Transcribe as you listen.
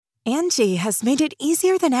Angie has made it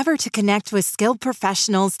easier than ever to connect with skilled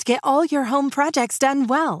professionals to get all your home projects done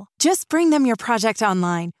well. Just bring them your project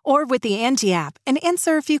online or with the Angie app and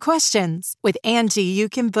answer a few questions. With Angie, you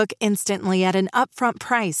can book instantly at an upfront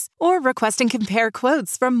price or request and compare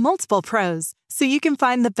quotes from multiple pros so you can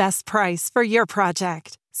find the best price for your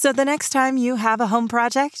project. So the next time you have a home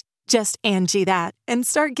project, just Angie that and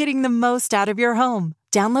start getting the most out of your home.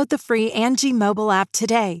 Download the free Angie mobile app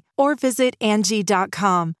today or visit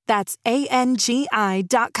Angie.com. That's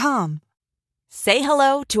ANGI.com. Say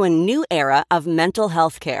hello to a new era of mental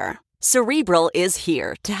health care. Cerebral is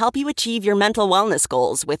here to help you achieve your mental wellness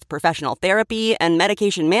goals with professional therapy and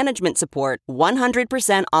medication management support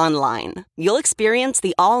 100% online. You'll experience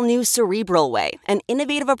the all-new Cerebral Way, an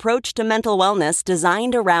innovative approach to mental wellness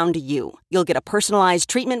designed around you. You'll get a personalized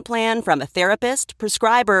treatment plan from a therapist,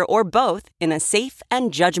 prescriber, or both in a safe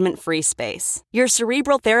and judgment-free space. Your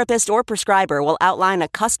Cerebral therapist or prescriber will outline a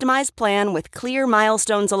customized plan with clear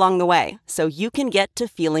milestones along the way so you can get to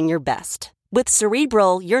feeling your best. With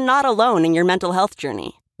Cerebral, you're not alone in your mental health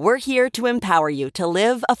journey. We're here to empower you to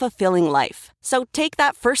live a fulfilling life. So take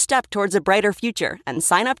that first step towards a brighter future and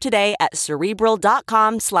sign up today at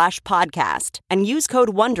Cerebral.com/podcast and use code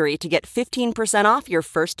WONDERY to get 15% off your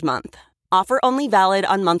first month. Offer only valid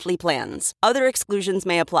on monthly plans. Other exclusions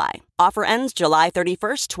may apply. Offer ends July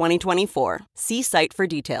 31st, 2024. See site for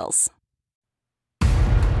details.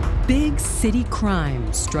 Big city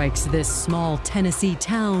crime strikes this small Tennessee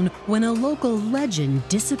town when a local legend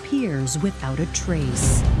disappears without a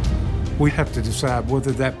trace. We have to decide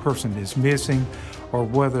whether that person is missing or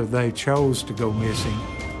whether they chose to go missing.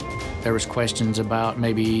 There was questions about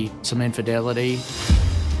maybe some infidelity.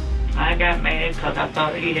 I got mad because I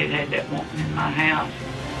thought he had that woman in my house.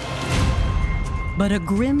 But a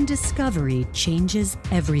grim discovery changes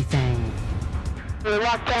everything. We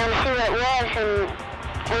walked down to see what it was, and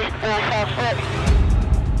I saw foot.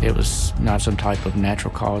 It was not some type of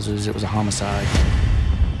natural causes. It was a homicide.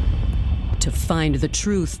 To find the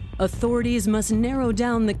truth, authorities must narrow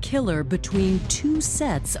down the killer between two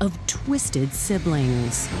sets of twisted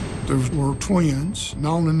siblings. There were twins,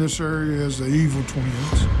 known in this area as the evil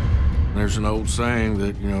twins. There's an old saying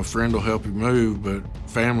that, a friend will help you move, but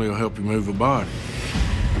family will help you move a body.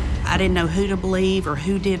 I didn't know who to believe or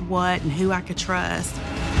who did what and who I could trust.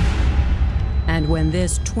 And when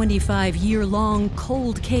this 25-year-long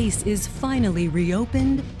cold case is finally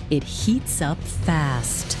reopened, it heats up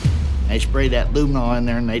fast. They sprayed that luminol in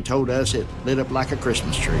there and they told us it lit up like a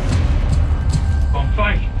Christmas tree. I'm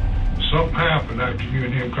thinking something happened after you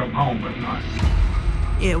and him come home at night.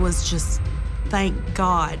 It was just, thank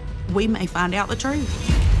God, we may find out the truth.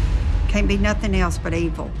 Can't be nothing else but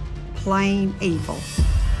evil, plain evil,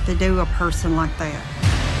 to do a person like that.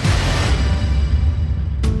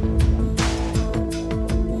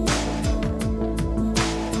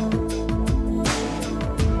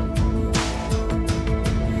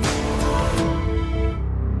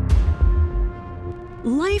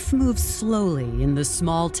 Life moves slowly in the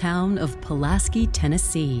small town of Pulaski,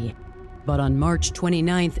 Tennessee. But on March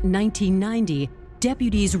 29, 1990,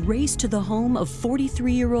 deputies race to the home of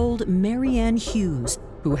 43-year-old Ann Hughes,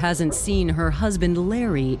 who hasn't seen her husband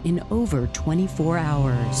Larry in over 24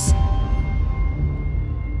 hours.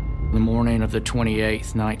 The morning of the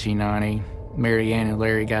 28th, 1990, Mary Ann and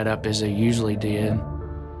Larry got up as they usually did.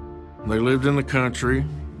 They lived in the country.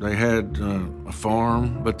 They had a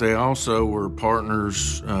farm, but they also were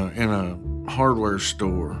partners in a hardware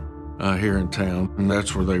store here in town, and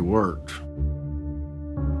that's where they worked.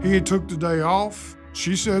 He had took the day off.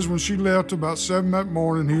 She says when she left about 7 that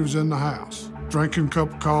morning, he was in the house, drinking a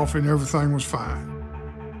cup of coffee, and everything was fine.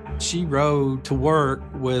 She rode to work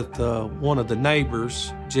with one of the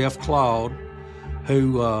neighbors, Jeff Claude,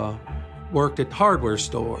 who worked at the hardware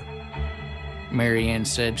store. Mary Ann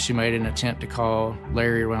said she made an attempt to call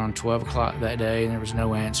Larry around 12 o'clock that day, and there was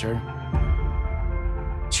no answer.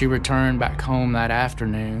 She returned back home that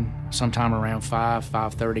afternoon, sometime around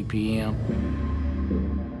 5:30 p.m.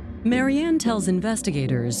 Mary Ann tells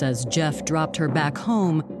investigators as Jeff dropped her back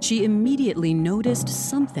home, she immediately noticed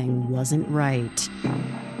something wasn't right.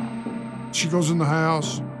 She goes in the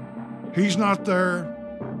house. He's not there.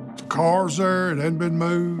 The car's there. It hadn't been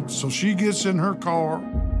moved. So she gets in her car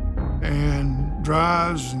and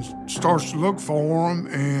drives and starts to look for him,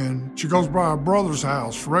 and she goes by her brother's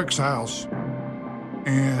house, Rex's house,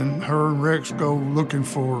 and her and Rex go looking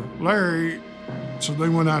for Larry. So they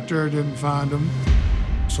went out there, didn't find him.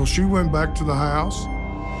 So she went back to the house.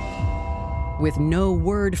 With no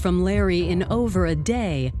word from Larry in over a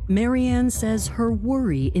day, Mary Ann says her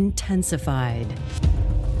worry intensified.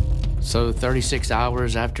 So 36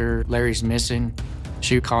 hours after Larry's missing,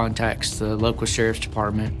 She contacts the local sheriff's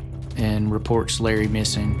department and reports Larry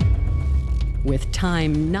missing. With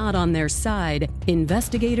time not on their side,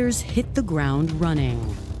 investigators hit the ground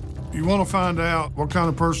running. You want to find out what kind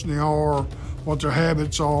of person they are, what their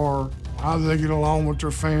habits are, how they get along with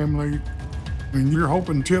their family. And you're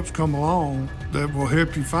hoping tips come along that will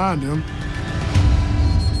help you find them.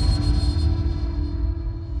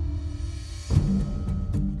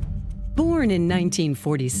 Born in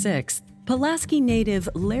 1946, Pulaski native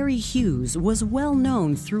Larry Hughes was well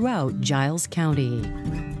known throughout Giles County.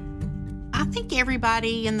 I think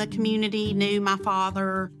everybody in the community knew my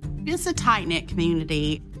father. It's a tight-knit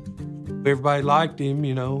community. Everybody liked him,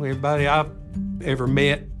 you know. Everybody I've ever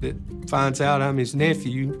met that finds out I'm his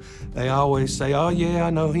nephew, they always say, "Oh yeah,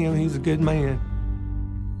 I know him, he's a good man."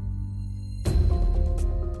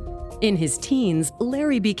 In his teens,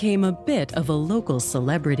 Larry became a bit of a local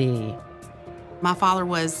celebrity. My father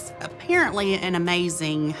was apparently an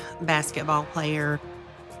amazing basketball player.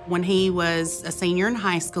 When he was a senior in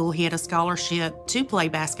high school, he had a scholarship to play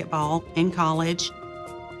basketball in college.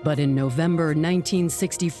 But in November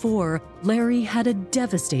 1964, Larry had a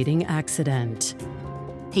devastating accident.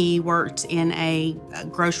 He worked in a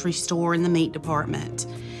grocery store in the meat department.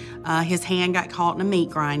 His hand got caught in a meat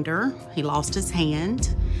grinder. He lost his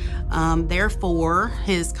hand. Therefore,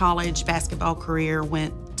 his college basketball career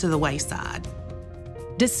went to the wayside.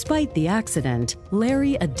 Despite the accident,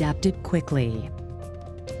 Larry adapted quickly.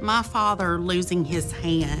 My father losing his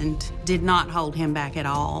hand did not hold him back at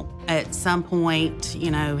all. At some point,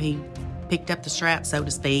 he picked up the strap, so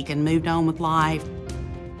to speak, and moved on with life.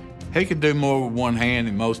 He could do more with one hand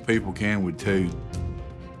than most people can with two.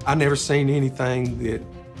 I never seen anything that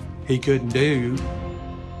he couldn't do.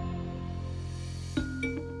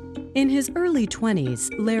 In his early 20s,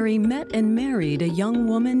 Larry met and married a young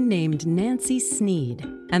woman named Nancy Sneed,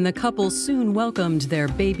 and the couple soon welcomed their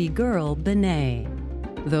baby girl, Benet.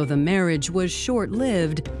 Though the marriage was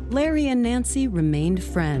short-lived, Larry and Nancy remained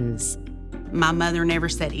friends. My mother never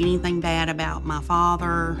said anything bad about my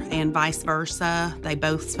father, and vice versa. They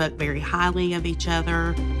both spoke very highly of each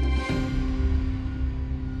other.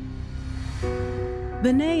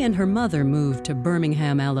 Benet and her mother moved to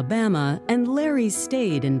Birmingham, Alabama, and Larry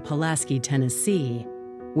stayed in Pulaski, Tennessee,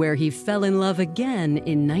 where he fell in love again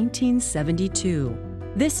in 1972,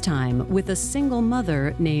 this time with a single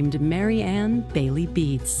mother named Mary Ann Bailey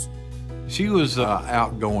Beats. She was an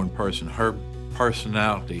outgoing person. Her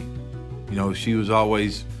personality, she was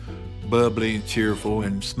always bubbly and cheerful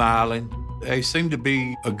and smiling. They seemed to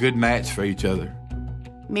be a good match for each other.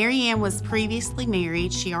 Mary Ann was previously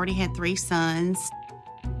married. She already had 3 sons.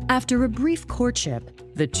 After a brief courtship,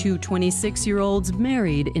 the two 26-year-olds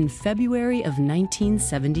married in February of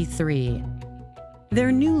 1973.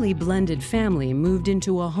 Their newly blended family moved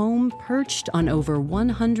into a home perched on over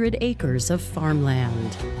 100 acres of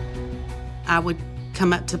farmland. I would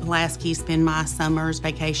come up to Pulaski, spend my summers,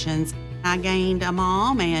 vacations. I gained a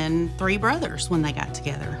mom and 3 brothers when they got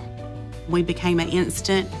together. We became an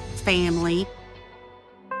instant family.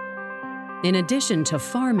 In addition to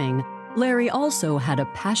farming, Larry also had a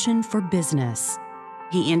passion for business.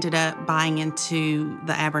 He ended up buying into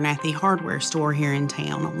the Abernathy hardware store here in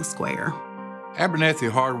town on the square. Abernathy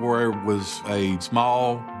Hardware was a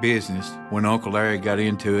small business when Uncle Larry got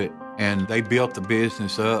into it, and they built the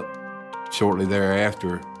business up. Shortly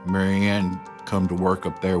thereafter, Mary Ann come to work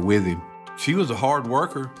up there with him. She was a hard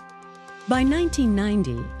worker. By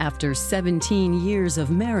 1990, after 17 years of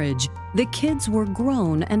marriage, the kids were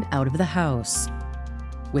grown and out of the house.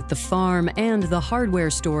 With the farm and the hardware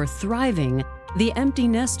store thriving, the empty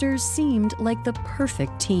nesters seemed like the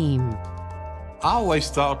perfect team. I always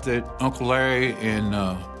thought that Uncle Larry and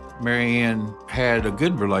Mary Ann had a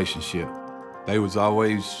good relationship. They was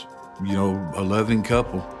always, a loving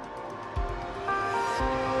couple.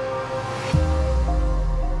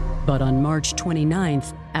 But on March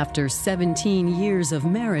 29th, after 17 years of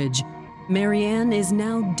marriage, Mary Ann is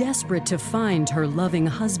now desperate to find her loving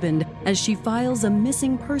husband as she files a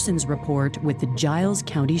missing persons report with the Giles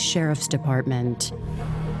County Sheriff's Department.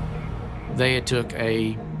 They had took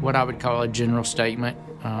what I would call a general statement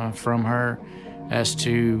from her as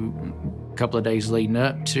to a couple of days leading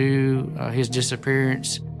up to his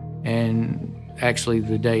disappearance and actually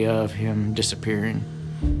the day of him disappearing.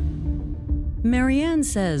 Mary Ann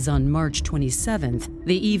says on March 27th,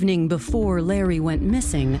 the evening before Larry went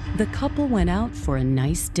missing, the couple went out for a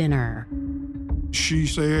nice dinner. She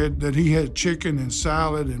said that he had chicken and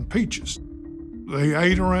salad and peaches. They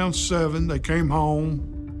ate around 7. They came home,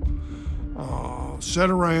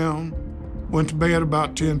 sat around, went to bed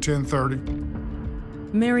about 10:30.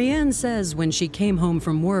 Marianne says when she came home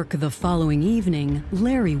from work the following evening,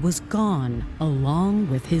 Larry was gone, along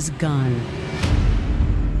with his gun.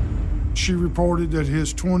 She reported that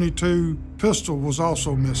his .22 pistol was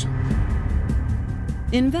also missing.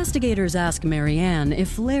 Investigators ask Marianne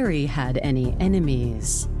if Larry had any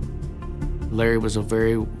enemies. Larry was a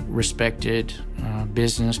very respected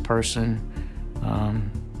business person.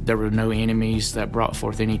 There were no enemies that brought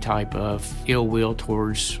forth any type of ill will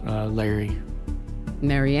towards Larry.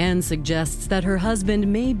 Marianne suggests that her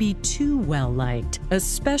husband may be too well-liked,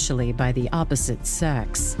 especially by the opposite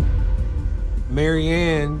sex.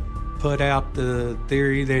 Marianne put out the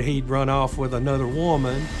theory that he'd run off with another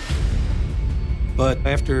woman, but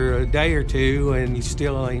after a day or two and you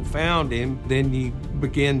still ain't found him, then you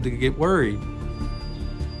begin to get worried.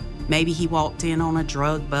 Maybe he walked in on a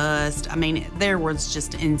drug bust. I mean, there was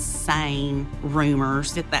just insane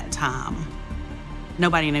rumors at that time.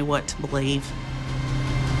 Nobody knew what to believe.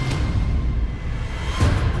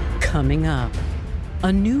 Coming up,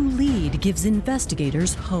 a new lead gives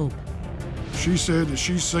investigators hope. She said that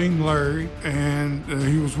she seen Larry and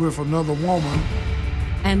he was with another woman.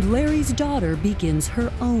 And Larry's daughter begins her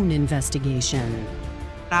own investigation.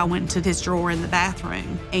 I went to his drawer in the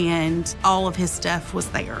bathroom, and all of his stuff was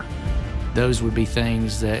there. Those would be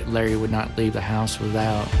things that Larry would not leave the house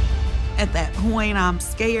without. At that point, I'm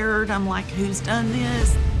scared. I'm like, who's done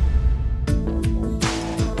this?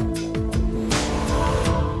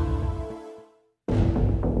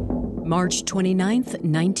 March 29th,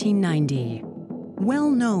 1990.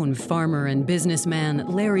 Well-known farmer and businessman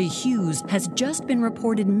Larry Hughes has just been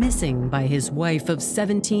reported missing by his wife of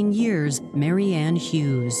 17 years, Ann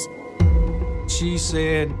Hughes. She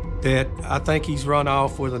said that I think he's run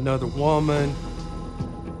off with another woman.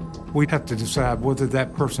 We'd have to decide whether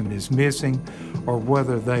that person is missing or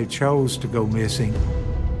whether they chose to go missing.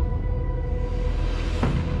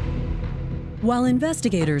 While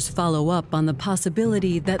investigators follow up on the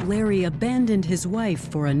possibility that Larry abandoned his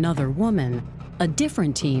wife for another woman, a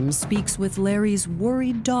different team speaks with Larry's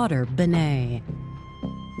worried daughter, Benet.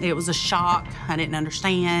 It was a shock. I didn't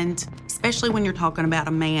understand, especially when you're talking about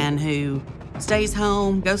a man who stays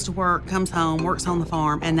home, goes to work, comes home, works on the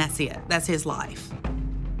farm, and that's it. That's his life.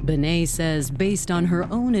 Benet says based on her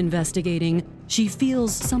own investigating, she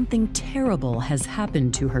feels something terrible has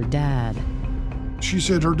happened to her dad. She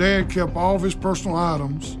said her dad kept all of his personal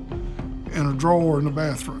items in a drawer in the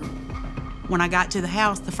bathroom. When I got to the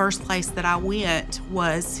house, the first place that I went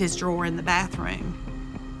was his drawer in the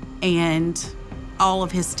bathroom, and all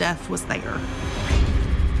of his stuff was there.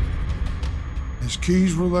 His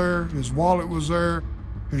keys were there, his wallet was there,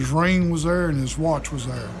 his ring was there, and his watch was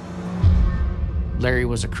there. Larry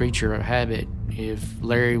was a creature of habit. If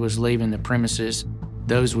Larry was leaving the premises,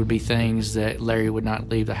 those would be things that Larry would not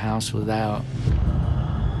leave the house without.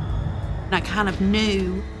 I kind of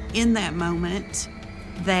knew in that moment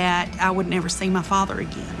that I would never see my father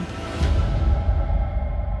again.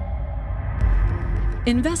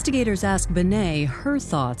 Investigators ask Benet her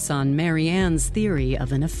thoughts on Marianne's theory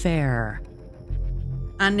of an affair.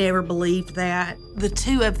 I never believed that. The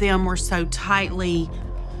two of them were so tightly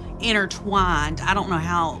intertwined. I don't know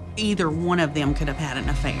how either one of them could have had an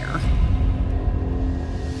affair.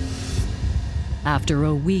 After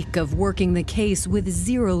a week of working the case with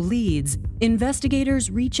zero leads, investigators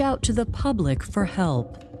reach out to the public for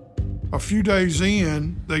help. A few days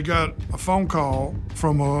in, they got a phone call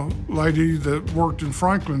from a lady that worked in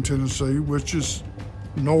Franklin, Tennessee, which is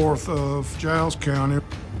north of Giles County.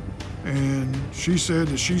 And she said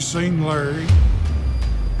that she's seen Larry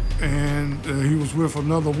and he was with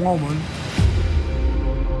another woman.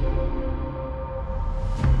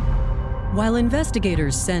 While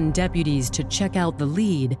investigators send deputies to check out the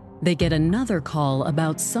lead, they get another call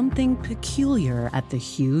about something peculiar at the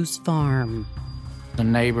Hughes farm. The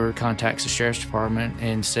neighbor contacts the sheriff's department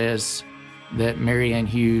and says that Ann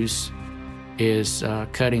Hughes is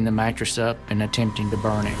cutting the mattress up and attempting to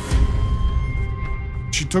burn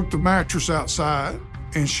it. She took the mattress outside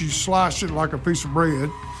and she sliced it like a piece of bread,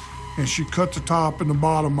 and she cut the top and the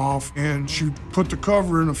bottom off, and she put the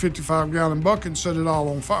cover in a 55-gallon bucket and set it all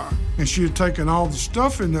on fire. And she had taken all the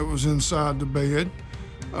stuffing that was inside the bed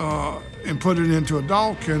and put it into a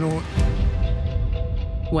dog kennel.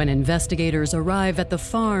 When investigators arrive at the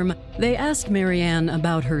farm, they ask Marianne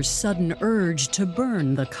about her sudden urge to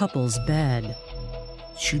burn the couple's bed.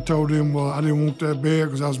 She told him, well, I didn't want that bed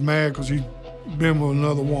because I was mad because he'd been with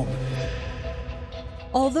another woman.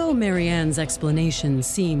 Although Marianne's explanation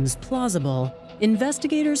seems plausible,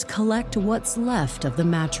 investigators collect what's left of the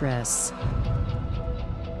mattress.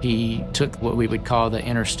 He took what we would call the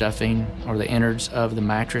inner stuffing or the innards of the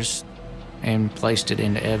mattress and placed it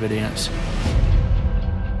into evidence.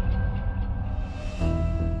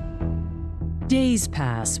 Days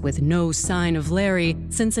pass with no sign of Larry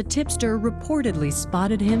since a tipster reportedly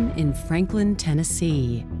spotted him in Franklin,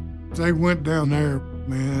 Tennessee. They went down there,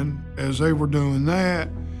 man. As they were doing that,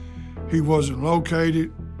 he wasn't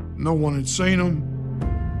located. No one had seen him.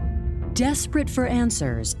 Desperate for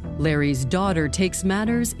answers, Larry's daughter takes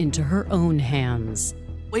matters into her own hands.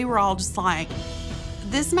 We were all just like,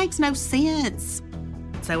 this makes no sense.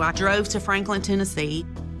 So I drove to Franklin, Tennessee,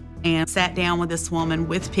 and sat down with this woman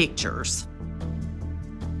with pictures.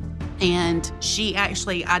 And she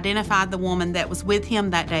actually identified the woman that was with him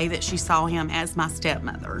that day that she saw him as my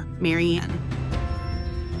stepmother, Mary Ann.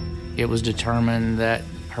 It was determined that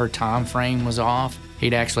her time frame was off.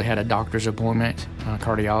 He'd actually had a doctor's appointment, a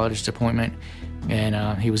cardiologist appointment,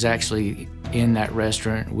 and he was actually in that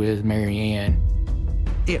restaurant with Mary Ann.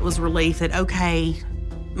 It was relief that, okay,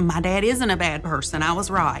 my dad isn't a bad person. I was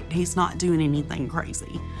right. He's not doing anything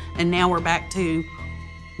crazy. And now we're back to,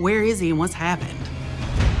 where is he and what's happened?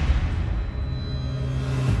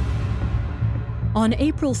 On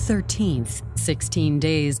April 13th, 16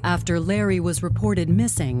 days after Larry was reported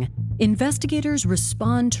missing, investigators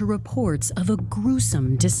respond to reports of a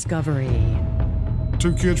gruesome discovery.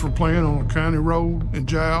 2 kids were playing on a county road in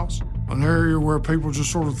Giles, an area where people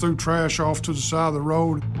just sort of threw trash off to the side of the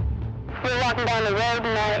road. We were walking down the road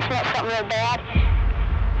and it smelled something real bad.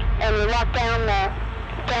 And we walked down to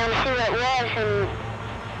see what it was, and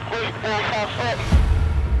I saw a foot.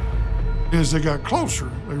 As they got closer,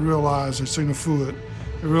 they realized they'd seen a foot.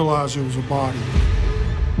 They realized it was a body.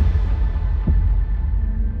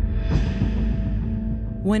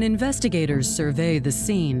 When investigators survey the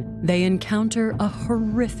scene, they encounter a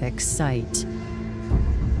horrific sight.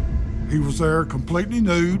 He was there completely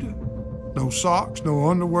nude, no socks, no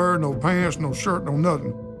underwear, no pants, no shirt, no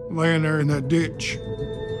nothing, laying there in that ditch.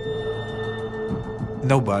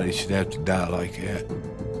 Nobody should have to die like that.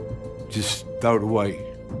 Just throw it away.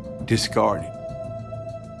 Discarded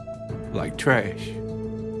like trash.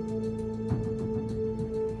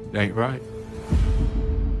 It ain't right.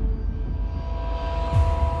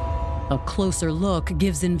 A closer look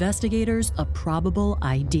gives investigators a probable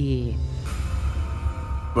ID.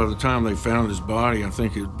 By the time they found his body, I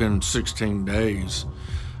think it had been 16 days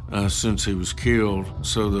since he was killed,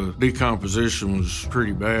 so the decomposition was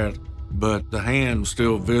pretty bad, but the hand was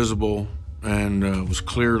still visible and was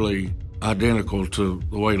clearly identical to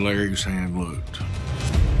the way Larry's hand looked.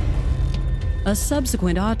 A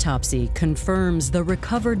subsequent autopsy confirms the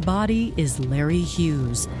recovered body is Larry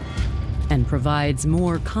Hughes and provides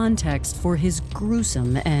more context for his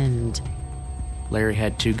gruesome end. Larry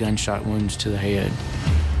had 2 gunshot wounds to the head,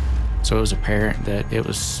 so it was apparent that it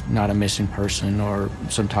was not a missing person or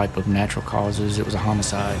some type of natural causes. It was a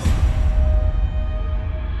homicide.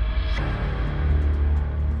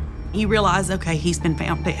 You realize, okay, he's been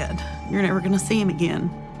found dead. You're never gonna see him again.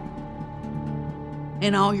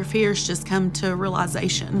 And all your fears just come to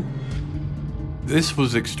realization. This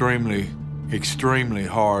was extremely, extremely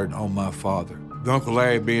hard on my father. Uncle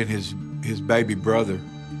Larry being his baby brother.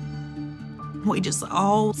 We just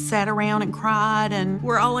all sat around and cried, and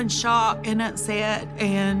we're all in shock and upset.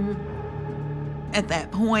 And at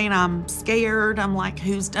that point, I'm scared. I'm like,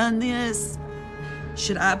 who's done this?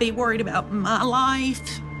 Should I be worried about my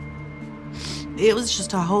life? It was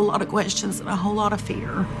just a whole lot of questions and a whole lot of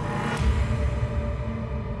fear.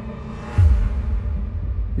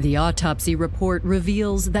 The autopsy report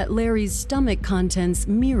reveals that Larry's stomach contents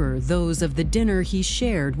mirror those of the dinner he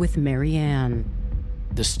shared with Mary Ann.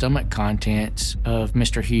 The stomach contents of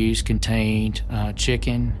Mr. Hughes contained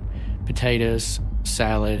chicken, potatoes,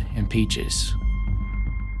 salad, and peaches.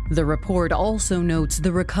 The report also notes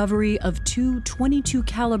the recovery of 2 .22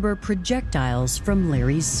 caliber projectiles from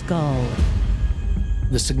Larry's skull.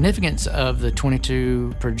 The significance of the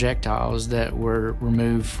 22 projectiles that were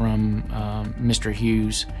removed from Mr.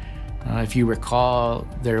 Hughes, if you recall,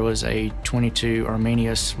 there was a .22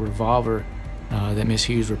 Arminius revolver that Miss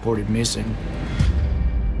Hughes reported missing.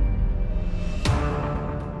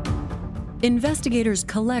 Investigators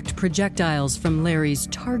collect projectiles from Larry's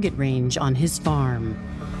target range on his farm.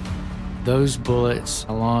 Those bullets,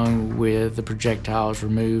 along with the projectiles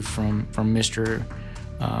removed from Mr.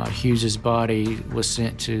 Hughes's body, was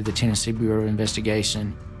sent to the Tennessee Bureau of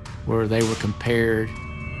Investigation, where they were compared.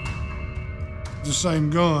 The same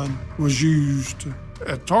gun was used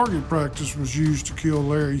at target practice, was used to kill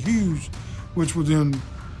Larry Hughes, which would then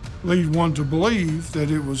lead one to believe that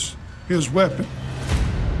it was his weapon.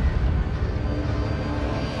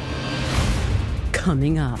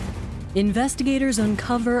 Coming up, investigators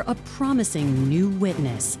uncover a promising new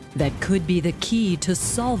witness that could be the key to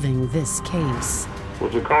solving this case.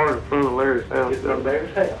 Was the car in front of Larry's house? It's on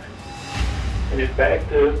Larry's house. And it's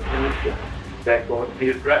backed up and it's back on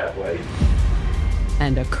his driveway.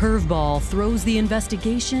 And a curveball throws the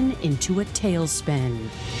investigation into a tailspin.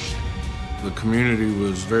 The community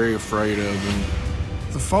was very afraid of him.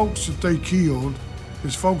 The folks that they killed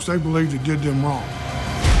is folks they believed that did them wrong.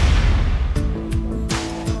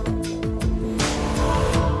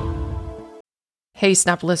 Hey,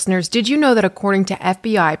 Snap listeners, did you know that according to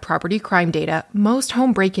FBI property crime data, most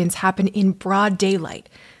home break-ins happen in broad daylight?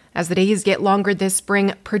 As the days get longer this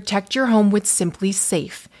spring, protect your home with Simply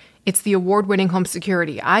Safe. It's the award-winning home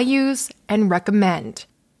security I use and recommend.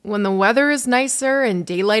 When the weather is nicer and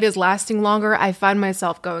daylight is lasting longer, I find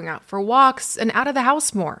myself going out for walks and out of the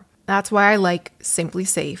house more. That's why I like Simply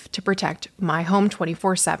Safe to protect my home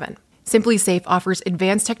 24/7. Simply Safe offers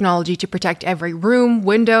advanced technology to protect every room,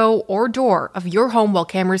 window, or door of your home while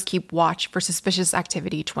cameras keep watch for suspicious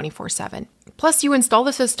activity 24/7. Plus, you install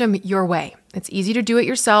the system your way. It's easy to do it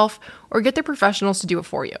yourself or get the professionals to do it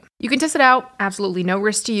for you. You can test it out, absolutely no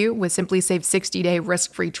risk to you, with Simply Safe's 60-day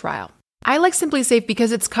risk-free trial. I like Simply Safe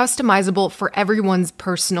because it's customizable for everyone's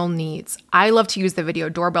personal needs. I love to use the video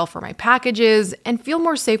doorbell for my packages and feel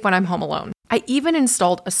more safe when I'm home alone. I even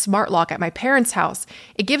installed a smart lock at my parents' house.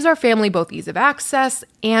 It gives our family both ease of access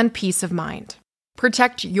and peace of mind.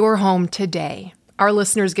 Protect your home today. Our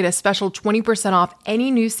listeners get a special 20% off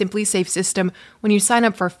any new Simply Safe system when you sign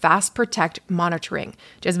up for Fast Protect monitoring.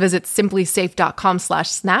 Just visit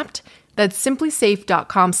simplysafe.com/snapped. That's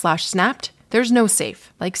simplysafe.com/snapped. There's no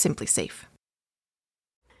safe like Simply Safe.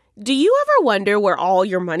 Do you ever wonder where all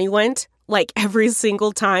your money went? Like every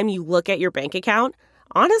single time you look at your bank account?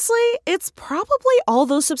 Honestly, it's probably all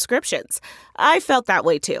those subscriptions. I felt that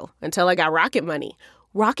way too, until I got Rocket Money.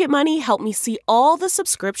 Rocket Money helped me see all the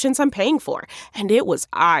subscriptions I'm paying for, and it was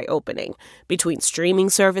eye-opening. Between streaming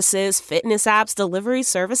services, fitness apps, delivery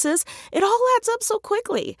services, it all adds up so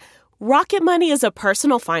quickly. Rocket Money is a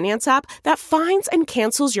personal finance app that finds and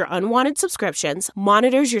cancels your unwanted subscriptions,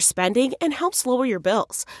 monitors your spending, and helps lower your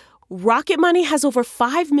bills. Rocket Money has over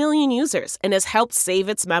 5 million users and has helped save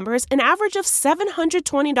its members an average of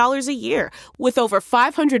 $720 a year, with over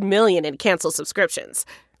 500 million in canceled subscriptions.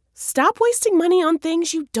 Stop wasting money on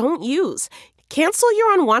things you don't use. Cancel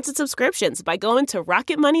your unwanted subscriptions by going to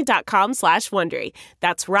rocketmoney.com/Wondery.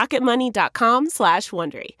 That's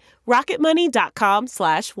rocketmoney.com/Wondery.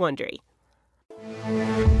 rocketmoney.com/Wondery.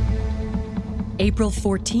 April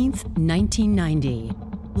 14th, 1990.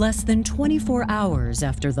 Less than 24 hours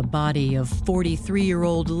after the body of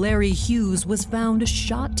 43-year-old Larry Hughes was found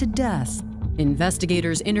shot to death,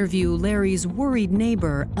 investigators interview Larry's worried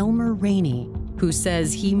neighbor, Elmer Rainey, who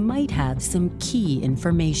says he might have some key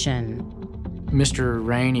information. Mr.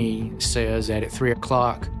 Rainey says that at 3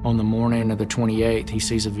 o'clock on the morning of the 28th, he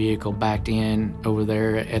sees a vehicle backed in over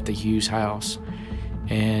there at the Hughes house,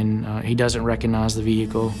 and he doesn't recognize the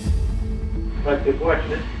vehicle. Like they're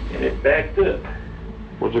watching it, and it's backed up.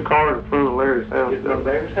 Was the car in front of Larry's house? It's on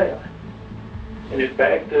Larry's house. And it's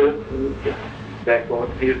backed up and back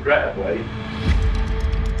on his driveway.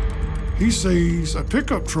 He sees a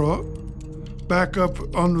pickup truck back up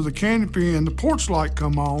under the canopy and the porch light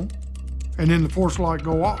come on, and then the porch light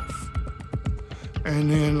go off.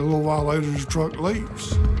 And then a little while later, the truck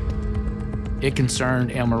leaves. It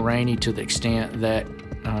concerned Elmer Rainey to the extent that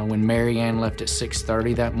when Mary Ann left at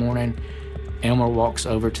 6:30 that morning, Elmer walks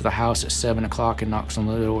over to the house at 7 o'clock and knocks on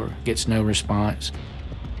the door, gets no response.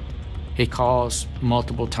 He calls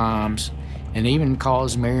multiple times and even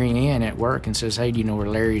calls Mary Ann at work and says, "Hey, do you know where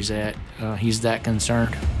Larry's at?" He's that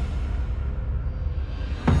concerned.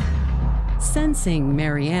 Sensing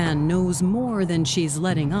Mary Ann knows more than she's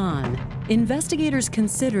letting on, investigators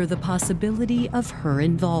consider the possibility of her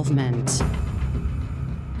involvement.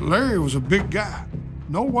 Larry was a big guy.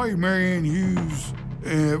 No way Mary Ann Hughes,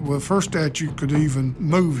 with her statute, could even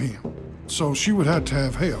move him. So she would have to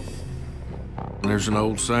have help. There's an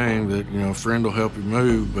old saying that, a friend will help you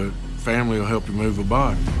move, but family will help you move a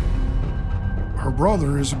body. Her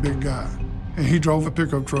brother is a big guy, and he drove a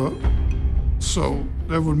pickup truck. So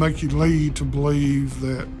that would make you lead to believe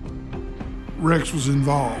that Rex was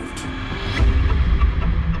involved.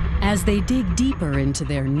 As they dig deeper into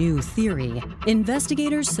their new theory,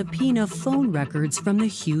 investigators subpoena phone records from the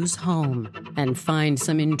Hughes home and find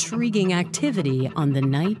some intriguing activity on the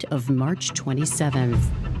night of March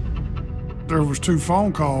 27th. There was 2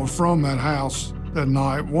 phone calls from that house that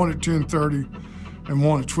night, one at 10:30 and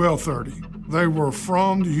one at 12:30. They were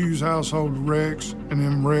from the Hughes household to Rex, and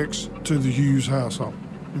then Rex to the Hughes household.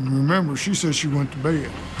 And remember, she said she went to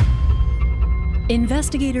bed.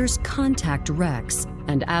 Investigators contact Rex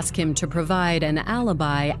and ask him to provide an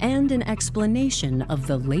alibi and an explanation of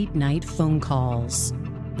the late-night phone calls.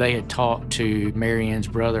 They had talked to Mary Ann's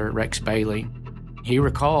brother, Rex Bailey. He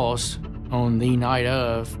recalls on the night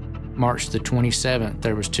of March the 27th,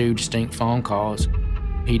 there was 2 distinct phone calls.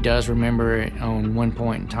 He does remember on one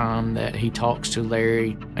point in time that he talks to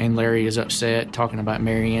Larry, and Larry is upset, talking about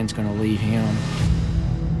Mary Ann's going to leave him.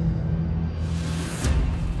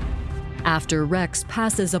 After Rex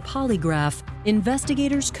passes a polygraph,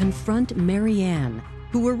 investigators confront Mary Ann,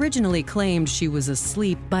 who originally claimed she was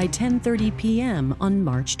asleep by 10:30 p.m. on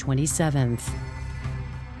March 27th.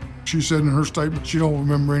 She said in her statement she don't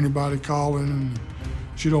remember anybody calling, and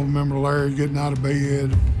she don't remember Larry getting out of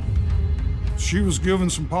bed. She was given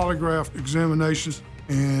some polygraph examinations,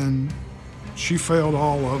 and she failed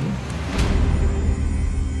all of them.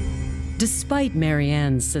 Despite Mary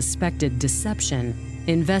Ann's suspected deception,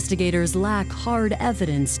 investigators lack hard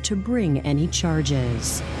evidence to bring any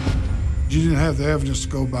charges. She didn't have the evidence to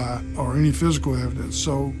go by, or any physical evidence,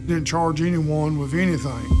 so didn't charge anyone with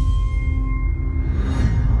anything.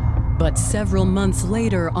 But several months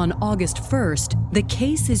later, on August 1st, the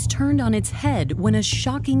case is turned on its head when a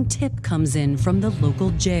shocking tip comes in from the local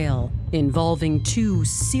jail involving 2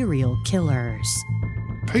 serial killers.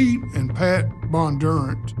 Pete and Pat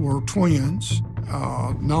Bondurant were twins,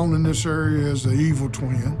 known in this area as the Evil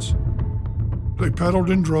Twins. They peddled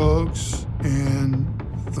in drugs, and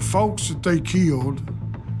the folks that they killed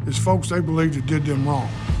is folks they believed that did them wrong.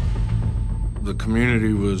 The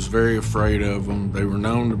community was very afraid of them. They were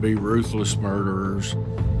known to be ruthless murderers.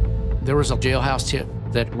 There was a jailhouse tip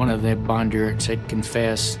that one of the Bondurants had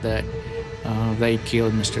confessed that they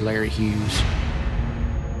killed Mr. Larry Hughes.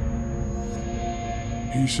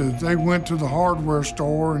 He said they went to the hardware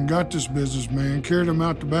store and got this businessman, carried him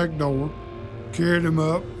out the back door, carried him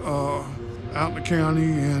up out in the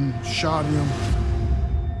county and shot him.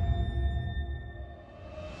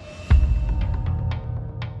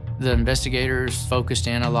 The investigators focused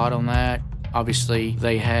in a lot on that. Obviously,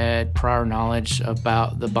 they had prior knowledge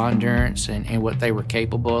about the Bondurants and what they were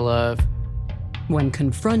capable of. When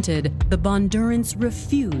confronted, the Bondurants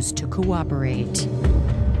refused to cooperate.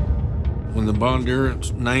 When the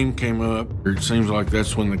Bondurants' name came up, it seems like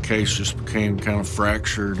that's when the case just became kind of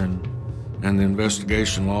fractured and the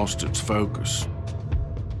investigation lost its focus.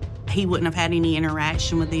 He wouldn't have had any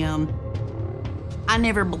interaction with them. I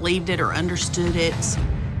never believed it or understood it.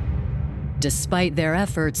 Despite their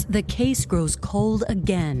efforts, the case grows cold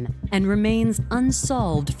again and remains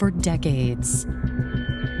unsolved for decades.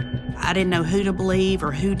 I didn't know who to believe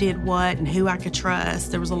or who did what and who I could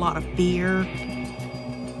trust. There was a lot of fear.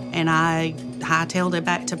 And I hightailed it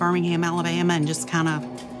back to Birmingham, Alabama, and just kind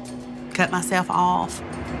of cut myself off.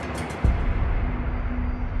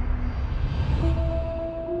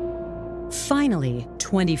 Finally,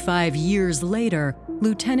 25 years later,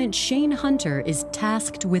 Lieutenant Shane Hunter is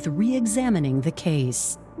tasked with re-examining the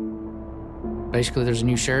case. Basically, there's a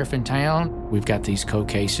new sheriff in town. We've got these cold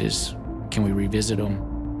cases. Can we revisit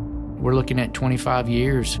them? We're looking at 25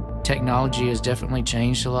 years. Technology has definitely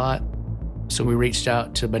changed a lot. So we reached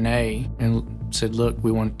out to Benet and said, look,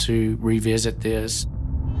 we want to revisit this.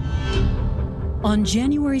 On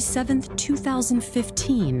January 7th,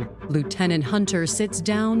 2015, Lieutenant Hunter sits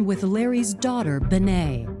down with Larry's daughter,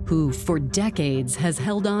 Benet, who for decades has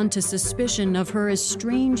held on to suspicion of her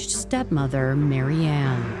estranged stepmother, Mary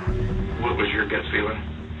Ann. What was your gut feeling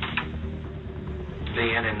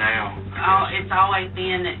then and now? Oh, it's always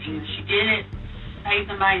been that either she did it, paid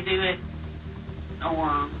somebody to do it,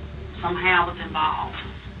 or somehow was involved.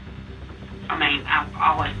 I mean, I've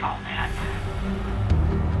always thought that.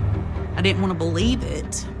 I didn't want to believe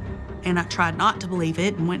it, and I tried not to believe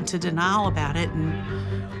it and went into denial about it.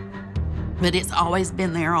 But it's always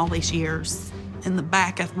been there all these years in the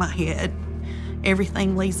back of my head.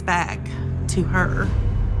 Everything leads back to her.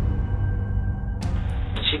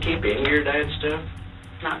 Did she keep any of your dad's stuff?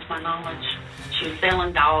 Not to my knowledge. She was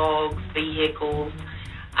selling dogs, vehicles.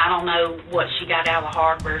 I don't know what she got out of the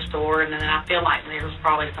hardware store, and then I feel like there was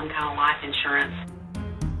probably some kind of life insurance.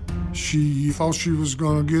 She thought she was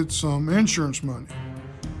going to get some insurance money,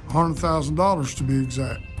 $100,000 to be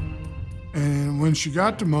exact. And when she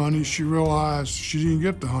got the money, she realized she didn't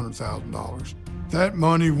get the $100,000. That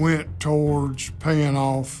money went towards paying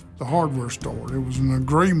off the hardware store. It was an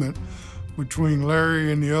agreement between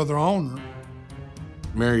Larry and the other owner.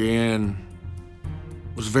 Mary Ann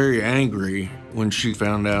was very angry when she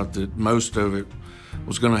found out that most of it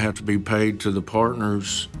was going to have to be paid to the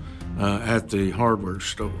partners at the hardware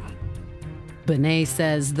store. Benet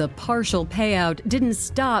says the partial payout didn't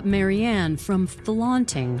stop Mary Ann from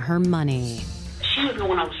flaunting her money. was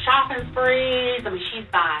going on shopping sprees. I mean, she's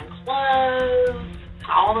buying clothes.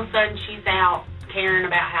 All of a sudden, she's out caring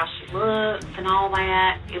about how she looks and all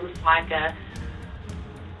that. It was like a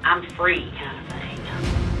I'm free kind of thing.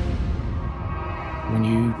 When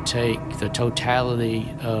you take the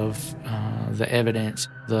totality of the evidence,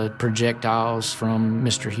 the projectiles from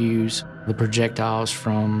Mr. Hughes, the projectiles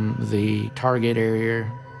from the target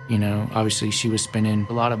area, you know, obviously she was spending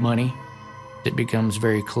a lot of money. It becomes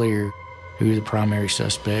very clear who the primary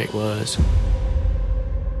suspect was.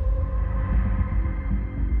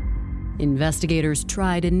 Investigators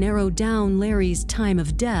try to narrow down Larry's time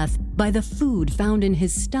of death by the food found in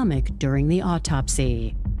his stomach during the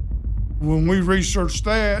autopsy. When we researched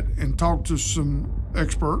that and talked to some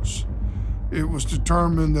experts, it was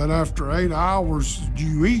determined that after 8 hours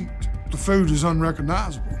you eat, the food is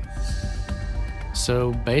unrecognizable.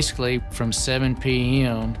 So basically from 7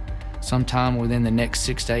 p.m., sometime within the next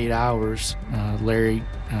 6 to 8 hours, Larry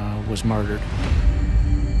was murdered.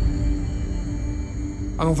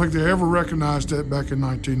 I don't think they ever recognized that back in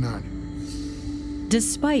 1990.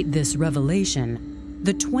 Despite this revelation,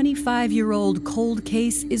 the 25-year-old cold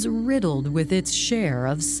case is riddled with its share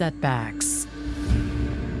of setbacks.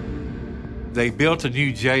 They built a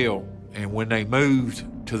new jail, and when they moved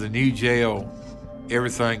to the new jail,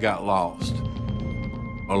 everything got lost.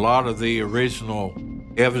 A lot of the original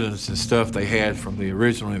evidence and stuff they had from the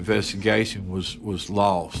original investigation was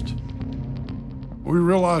lost. We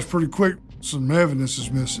realized pretty quick some evidence is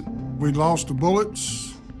missing. We lost the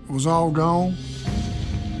bullets, it was all gone.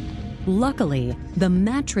 Luckily, the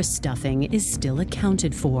mattress stuffing is still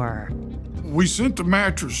accounted for. We sent the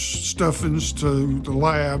mattress stuffings to the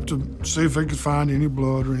lab to see if they could find any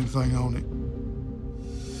blood or anything on it.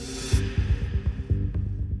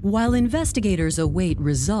 While investigators await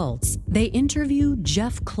results, they interview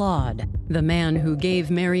Jeff Claude, the man who gave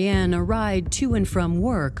Mary Ann a ride to and from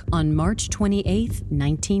work on March 28,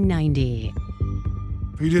 1990.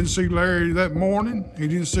 He didn't see Larry that morning. He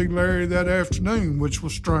didn't see Larry that afternoon, which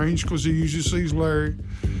was strange because he usually sees Larry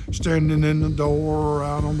standing in the door or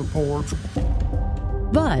out on the porch.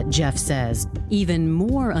 But, Jeff says, even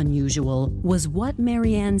more unusual was what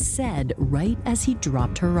Mary Ann said right as he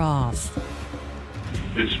dropped her off.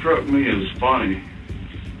 It struck me as funny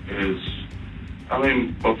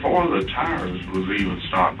before the tires was even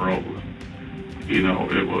stopped rolling, you know,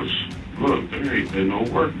 it was, look, there ain't been no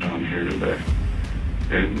work done here today.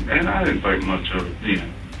 And I didn't think much of it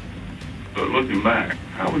then. But looking back,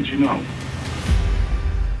 how would you know?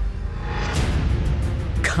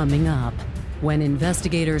 Coming up, when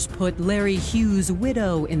investigators put Larry Hughes'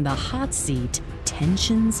 widow in the hot seat,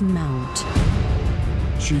 tensions mount.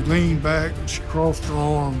 She leaned back, she crossed her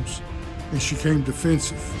arms, and she came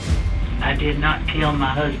defensive. I did not kill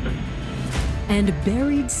my husband. And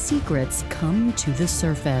buried secrets come to the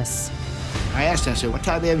surface. I asked him, I said, what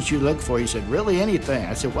type of evidence you look for? He said, really anything.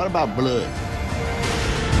 I said, what about blood?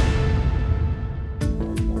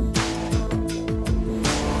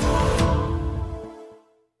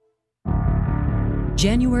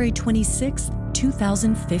 January 26,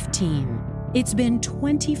 2015. It's been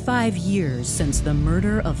 25 years since the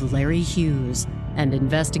murder of Larry Hughes, and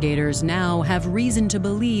investigators now have reason to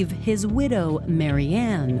believe his widow, Mary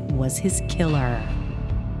Ann, was his killer.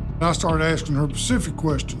 I started asking her specific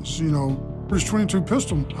questions, you know, this .22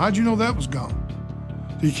 pistol, how'd you know that was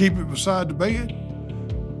gone? Did he keep it beside the bed?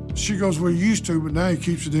 She goes, well, he used to, but now he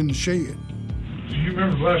keeps it in the shed. Do you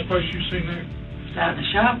remember the last place you seen that? It was out in the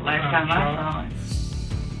shop last time I saw it.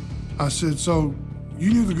 I said, so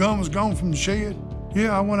you knew the gun was gone from the shed?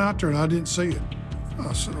 Yeah, I went out there and I didn't see it.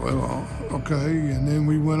 I said, well, okay. And then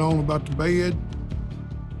we went on about the bed.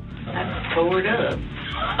 I tore it up.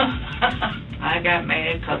 I got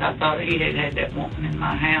mad because I thought he had that woman in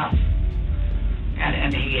my house.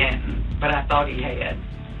 And he hadn't, but I thought he had.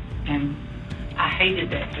 And I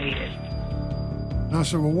hated that bed. And I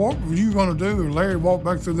said, well, what were you going to do if Larry walked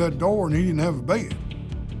back through that door and he didn't have a bed?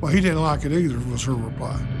 Well, he didn't like it either, was her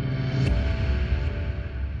reply.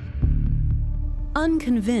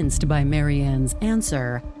 Unconvinced by Mary Ann's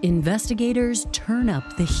answer, investigators turn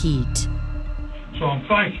up the heat. So I'm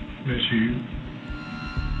thinking, Miss Hughes,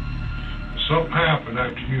 something happened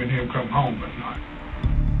after you and him come home that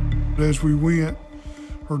night. As we went,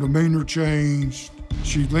 her demeanor changed.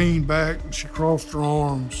 She leaned back, she crossed her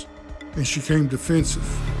arms, and she came defensive.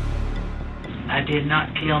 I did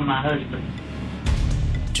not kill my husband.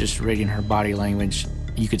 Just reading her body language,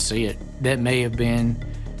 you could see it. That may have been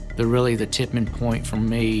the tipping point for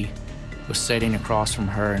me, was sitting across from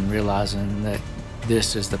her and realizing that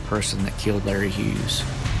this is the person that killed Larry Hughes.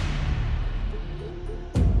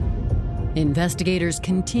 Investigators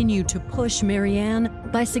continue to push Mary Ann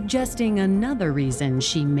by suggesting another reason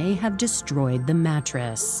she may have destroyed the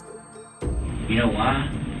mattress. You know why?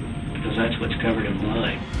 Because that's what's covered in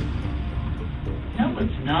blood. No,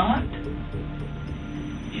 it's not.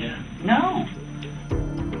 Yeah. No.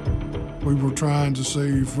 We were trying to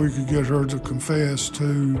see if we could get her to confess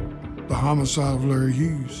to the homicide of Larry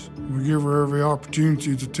Hughes. We give her every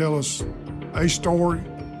opportunity to tell us a story,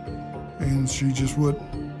 and she just wouldn't.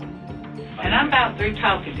 And I'm about through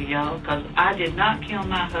talking to y'all because I did not kill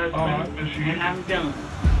my husband, and I'm done.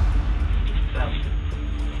 So,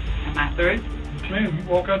 am I through? Ma'am, you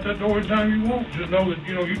walk out that door anytime you want. Just know that,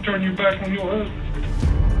 you turn your back on your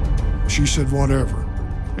husband. She said whatever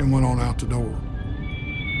and went on out the door.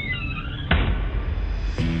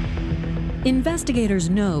 Investigators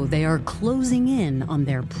know they are closing in on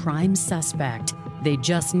their prime suspect. They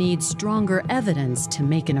just need stronger evidence to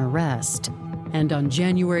make an arrest. And on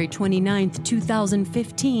January 29,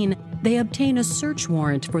 2015, they obtain a search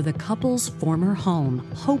warrant for the couple's former home,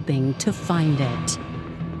 hoping to find it.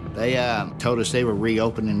 They told us they were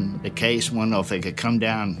reopening the case, wanted to know if they could come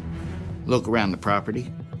down, look around the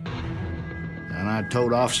property. And I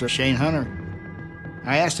told Officer Shane Hunter,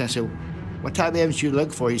 I asked him, I said, what type of evidence you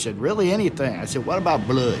look for? He said, really anything. I said, what about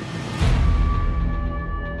blood?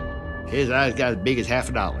 His eyes got as big as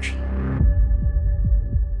 $50.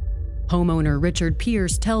 Homeowner Richard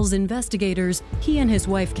Pierce tells investigators he and his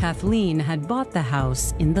wife Kathleen had bought the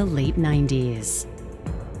house in the late 90s.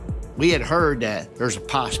 We had heard that there's a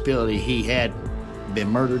possibility he had been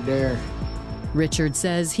murdered there. Richard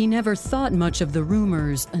says he never thought much of the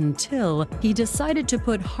rumors until he decided to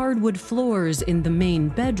put hardwood floors in the main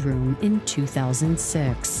bedroom in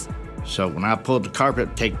 2006. So when I pulled the carpet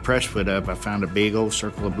to take the press foot up, I found a big old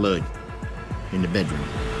circle of blood in the bedroom.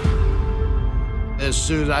 As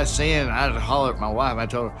soon as I seen it, I hollered at my wife. I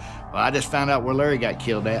told her, well, I just found out where Larry got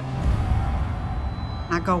killed at.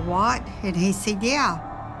 I go, what? And he said, yeah.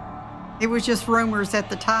 It was just rumors at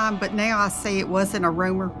the time, but now I see it wasn't a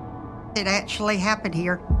rumor. It actually happened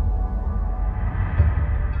here.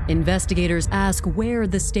 Investigators ask where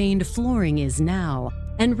the stained flooring is now,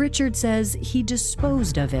 and Richard says he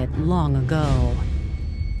disposed of it long ago.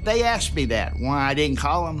 They asked me that, why I didn't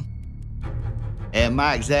call them. And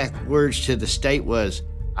my exact words to the state was,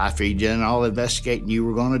 I figured you done all the investigating you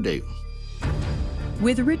were going to do.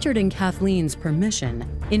 With Richard and Kathleen's permission,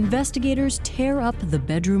 investigators tear up the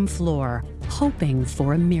bedroom floor, hoping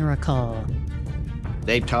for a miracle.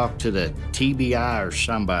 They talked to the TBI or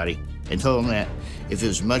somebody and told them that if it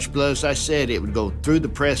was much blood as I said, it would go through the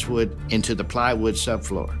presswood into the plywood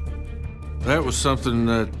subfloor. That was something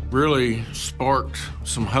that really sparked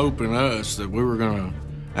some hope in us that we were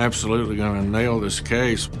absolutely going to nail this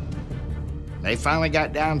case. They finally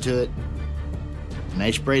got down to it, and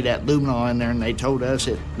they sprayed that luminol in there, and they told us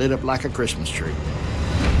it lit up like a Christmas tree.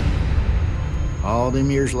 All them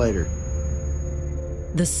years later.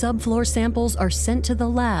 The subfloor samples are sent to the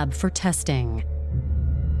lab for testing.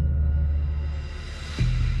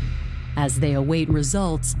 As they await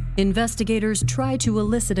results, investigators try to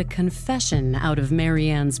elicit a confession out of Mary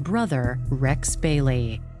Ann's brother, Rex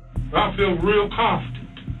Bailey. I feel real confident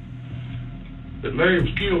that Larry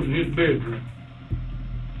was killed in his bedroom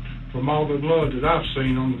from all the blood that I've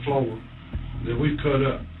seen on the floor that we cut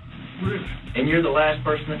up. And you're the last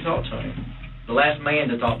person to talk to him, the last man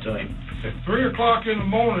to talk to him. At 3 o'clock in the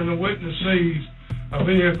morning, the witness sees a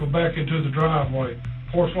vehicle back into the driveway.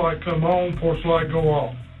 Porch light come on, porch light go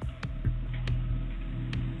off.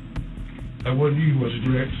 That wasn't you, was it,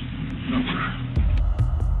 Rex?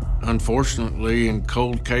 No. Unfortunately, in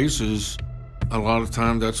cold cases, a lot of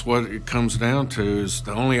time that's what it comes down to, is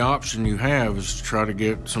the only option you have is to try to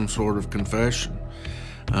get some sort of confession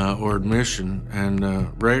or admission.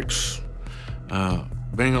 And Rex,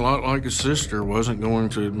 being a lot like his sister, wasn't going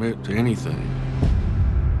to admit to anything.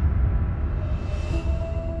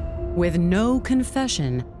 With no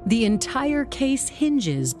confession, the entire case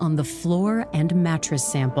hinges on the floor and mattress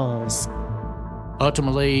samples.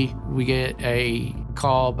 Ultimately, we get a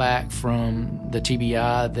call back from the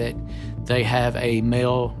TBI that they have a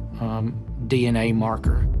male DNA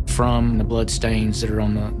marker from the blood stains that are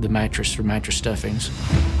on the mattress or mattress stuffings.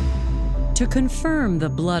 To confirm the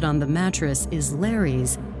blood on the mattress is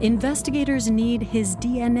Larry's, investigators need his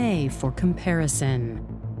DNA for comparison.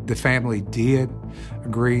 The family did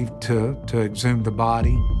agree to exhume the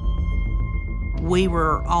body. We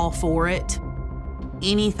were all for it.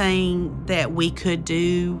 Anything that we could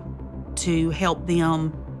do to help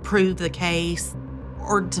them prove the case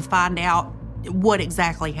or to find out what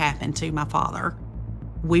exactly happened to my father,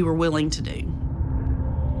 we were willing to do.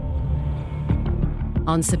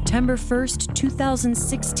 On September 1st,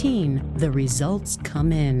 2016, the results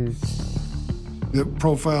come in. The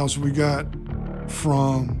profiles we got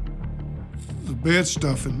from the bed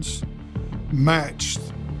stuffings matched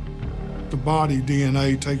the body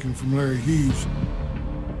DNA taken from Larry Hughes.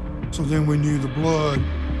 So then we knew the blood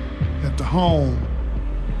at the home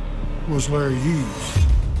was Larry Hughes.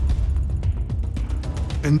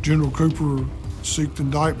 And General Cooper sought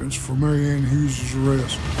indictments for Mary Ann Hughes'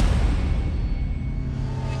 arrest.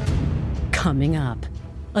 Coming up,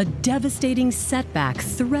 a devastating setback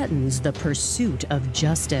threatens the pursuit of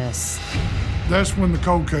justice. That's when the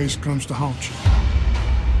cold case comes to haunt you.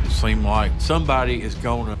 It seemed like somebody is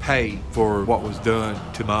going to pay for what was done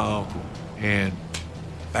to my uncle. And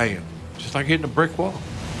bam, just like hitting a brick wall.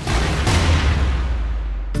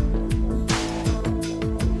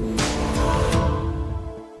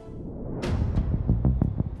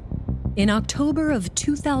 In October of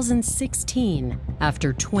 2016,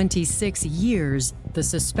 after 26 years, the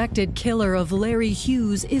suspected killer of Larry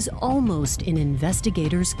Hughes is almost in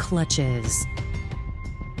investigators' clutches.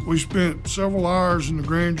 We spent several hours in the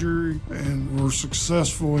grand jury and were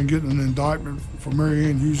successful in getting an indictment for Mary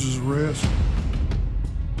Ann Hughes' arrest.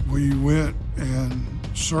 We went and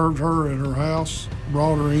served her at her house,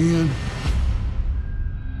 brought her in.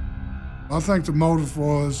 I think the motive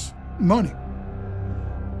was money.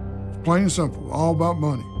 Plain and simple, all about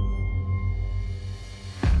money.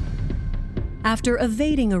 After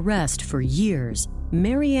evading arrest for years,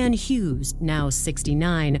 Mary Ann Hughes, now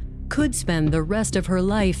 69, could spend the rest of her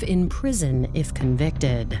life in prison if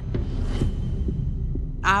convicted.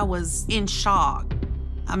 I was in shock.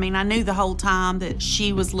 I mean, I knew the whole time that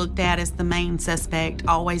she was looked at as the main suspect,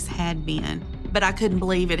 always had been, but I couldn't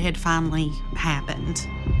believe it had finally happened.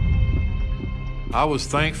 I was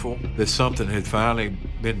thankful that something had finally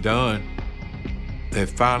been done, that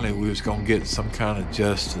finally we was gonna get some kind of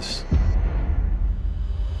justice.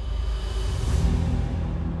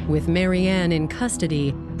 With Mary Ann in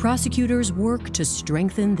custody, prosecutors work to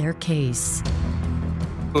strengthen their case.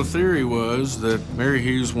 The theory was that Mary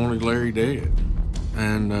Hughes wanted Larry dead.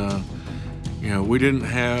 And, we didn't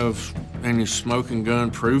have any smoking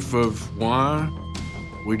gun proof of why.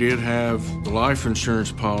 We did have the life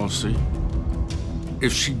insurance policy.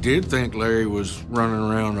 If she did think Larry was running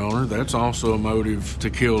around on her, that's also a motive to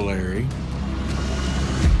kill Larry.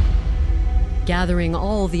 Gathering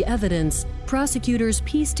all the evidence, prosecutors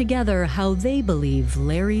piece together how they believe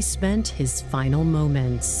Larry spent his final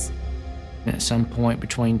moments. At some point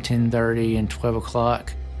between 10:30 and 12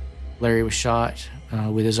 o'clock, Larry was shot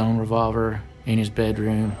with his own revolver in his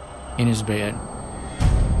bedroom, in his bed.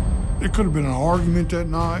 It could have been an argument that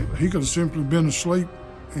night. He could have simply been asleep,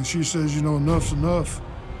 and she says, enough's enough,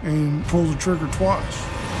 and pulled the trigger twice.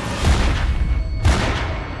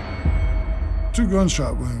 2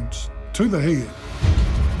 gunshot wounds to the head.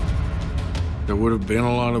 There would have been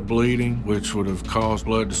a lot of bleeding, which would have caused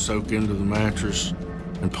blood to soak into the mattress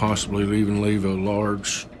and possibly even leave a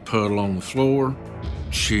large puddle on the floor.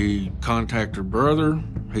 She contacted her brother.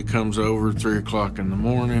 He comes over at 3 o'clock in the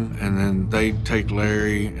morning, and then they take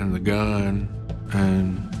Larry and the gun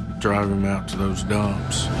and drive him out to those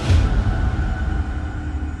dumps.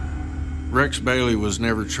 Rex Bailey was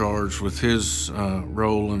never charged with his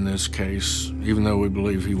role in this case, even though we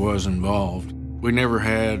believe he was involved. We never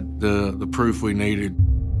had the proof we needed.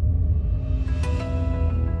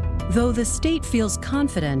 Though the state feels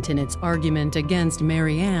confident in its argument against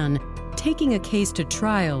Mary Ann, taking a case to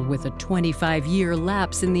trial with a 25-year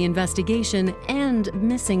lapse in the investigation and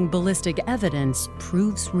missing ballistic evidence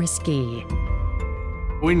proves risky.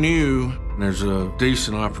 We knew there's a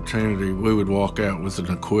decent opportunity we would walk out with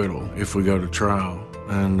an acquittal if we go to trial,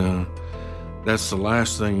 and that's the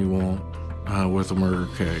last thing you want with a murder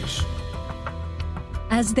case.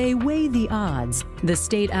 As they weigh the odds, the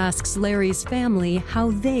state asks Larry's family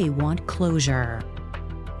how they want closure.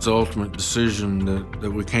 The ultimate decision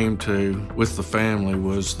that we came to with the family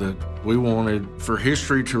was that we wanted for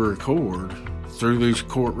history to record through these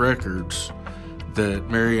court records that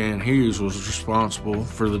Mary Ann Hughes was responsible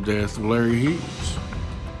for the death of Larry Hughes.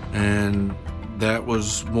 And that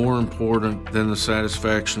was more important than the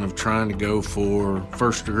satisfaction of trying to go for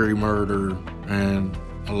first-degree murder and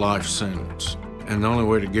a life sentence. And the only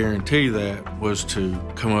way to guarantee that was to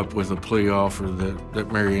come up with a plea offer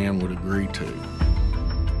that Mary Ann would agree to.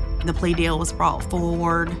 The plea deal was brought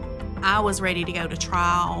forward. I was ready to go to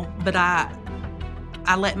trial, but I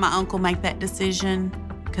let my uncle make that decision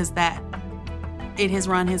because it has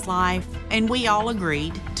run his life, and we all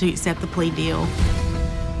agreed to accept the plea deal.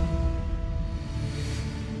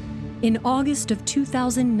 In August of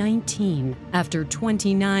 2019, after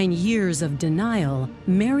 29 years of denial,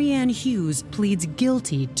 Ann Hughes pleads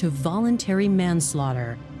guilty to voluntary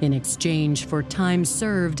manslaughter in exchange for time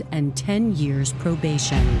served and 10 years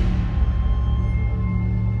probation.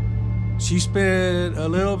 She spent a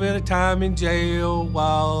little bit of time in jail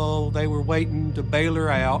while they were waiting to bail her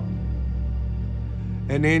out.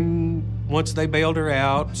 And then once they bailed her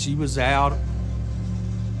out, she was out.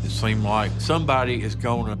 It seemed like somebody is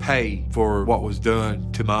going to pay for what was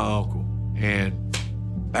done to my uncle. And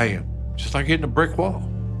bam, just like hitting a brick wall.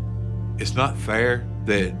 It's not fair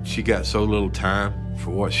that she got so little time for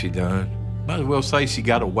what she done. Might as well say she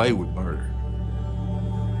got away with murder.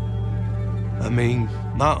 I mean,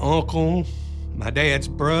 my uncle, my dad's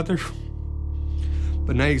brother,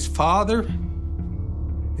 Bené's father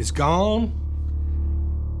is gone.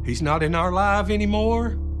 He's not in our life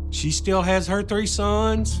anymore. She still has her 3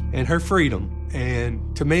 sons and her freedom.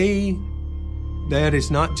 And to me, that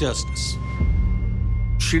is not justice.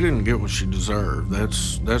 She didn't get what she deserved,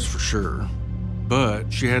 that's for sure.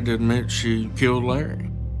 But she had to admit she killed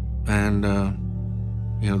Larry. And,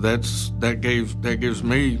 that gives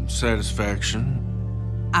me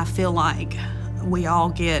satisfaction. I feel like we all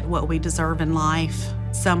get what we deserve in life,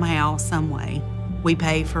 somehow, some way. We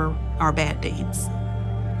pay for our bad deeds.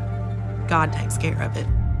 God takes care of it.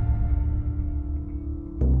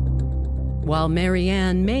 While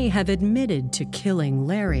Ann may have admitted to killing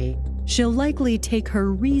Larry, she'll likely take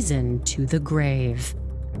her reason to the grave.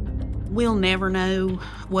 We'll never know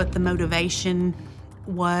what the motivation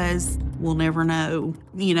was. We'll never know,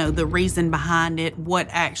 the reason behind it, what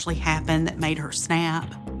actually happened that made her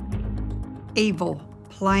snap. Evil,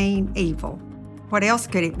 plain evil. What else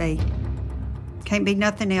could it be? Can't be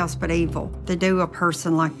nothing else but evil to do a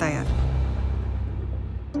person like that.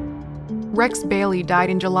 Rex Bailey died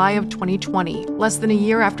in July of 2020, less than a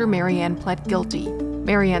year after Ann pled guilty.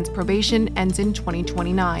 Ann's probation ends in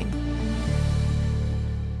 2029.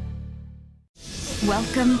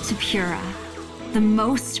 Welcome to Pura, the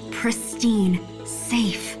most pristine,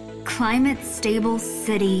 safe, climate-stable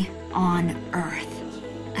city on Earth.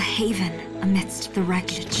 A haven amidst the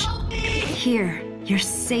wreckage. Here, you're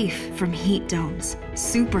safe from heat domes,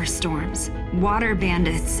 superstorms, water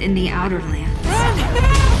bandits in the outer lands.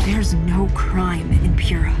 There's no crime in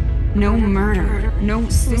Pura, no murder, no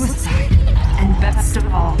suicide, and best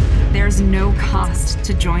of all, there's no cost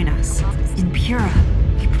to join us. In Pura,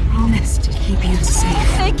 we promise to keep you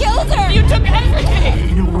safe. They killed her! You took everything!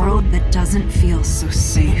 In a world that doesn't feel so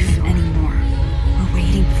safe anymore, we're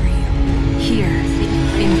waiting for you, here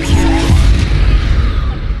in Pura.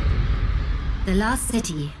 The Last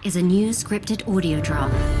City is a new scripted audio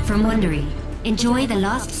drama from Wondery. Enjoy The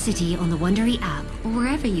Last City on the Wondery app or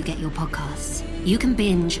wherever you get your podcasts. You can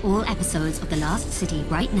binge all episodes of The Last City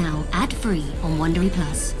right now, ad-free on Wondery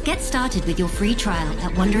Plus. Get started with your free trial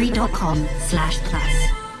at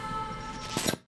Wondery.com/plus.